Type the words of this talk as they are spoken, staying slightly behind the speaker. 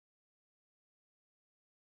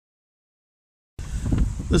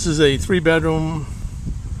This is a 3-bedroom,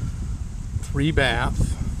 3-bath.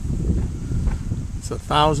 It's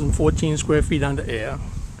 1,014 square feet under air.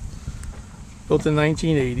 Built in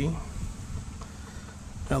 1980.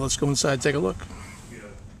 Now let's go inside and take a look.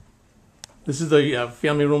 This is the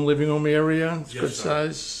family room, living room area. It's good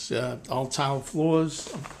size. All tile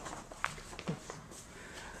floors.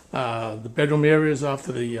 The bedroom area is off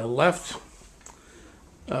to the left.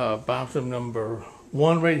 Bathroom number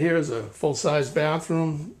 1 right here is a full-size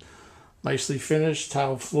bathroom, nicely finished,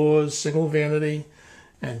 tile floors, single vanity,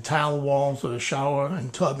 and tile walls with a shower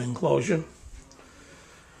and tub enclosure.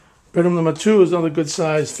 Bedroom number 2 is another good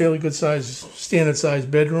size, fairly good size, standard size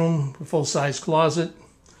bedroom, full-size closet,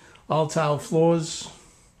 all tile floors.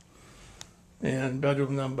 And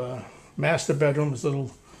bedroom number, master bedroom is a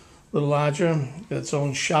little larger, got its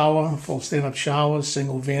own shower, full stand-up shower,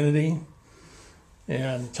 single vanity,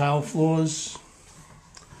 and tile floors.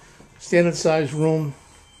 Standard size room,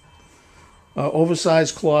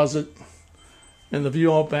 oversized closet, and the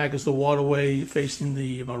view out back is the waterway facing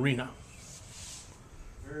the marina.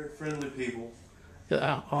 Very friendly people.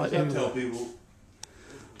 Yeah, I tell people.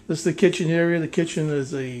 This is the kitchen area. The kitchen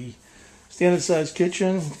is a standard size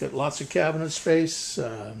kitchen. It's got lots of cabinet space.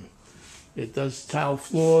 It does tile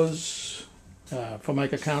floors,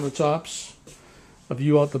 Formica countertops. A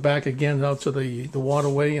view out the back again out to the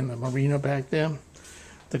waterway and the marina back there.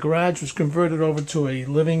 The garage was converted over to a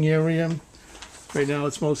living area. Right now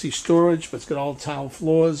it's mostly storage, but it's got all tile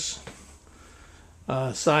floors.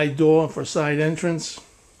 Side door for side entrance.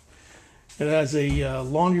 It has a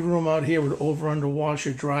laundry room out here with over-under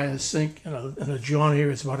washer, dryer, sink, and a john here.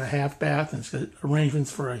 It's about a half bath, and it's got arrangements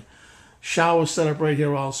for a shower set up right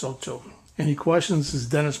here also too. Any questions? This is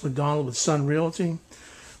Dennis McDonald with Sun Realty.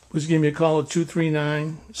 Please give me a call at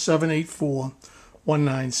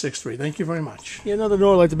 239-784-1963. Thank you very much. Yeah, another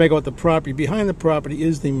note I'd like to make about the property. Behind the property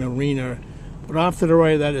is the marina, but off to the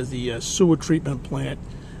right of that is the sewer treatment plant.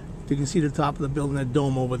 You can see the top of the building, that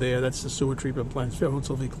dome over there. That's the sewer treatment plant. It's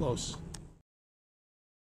relatively close.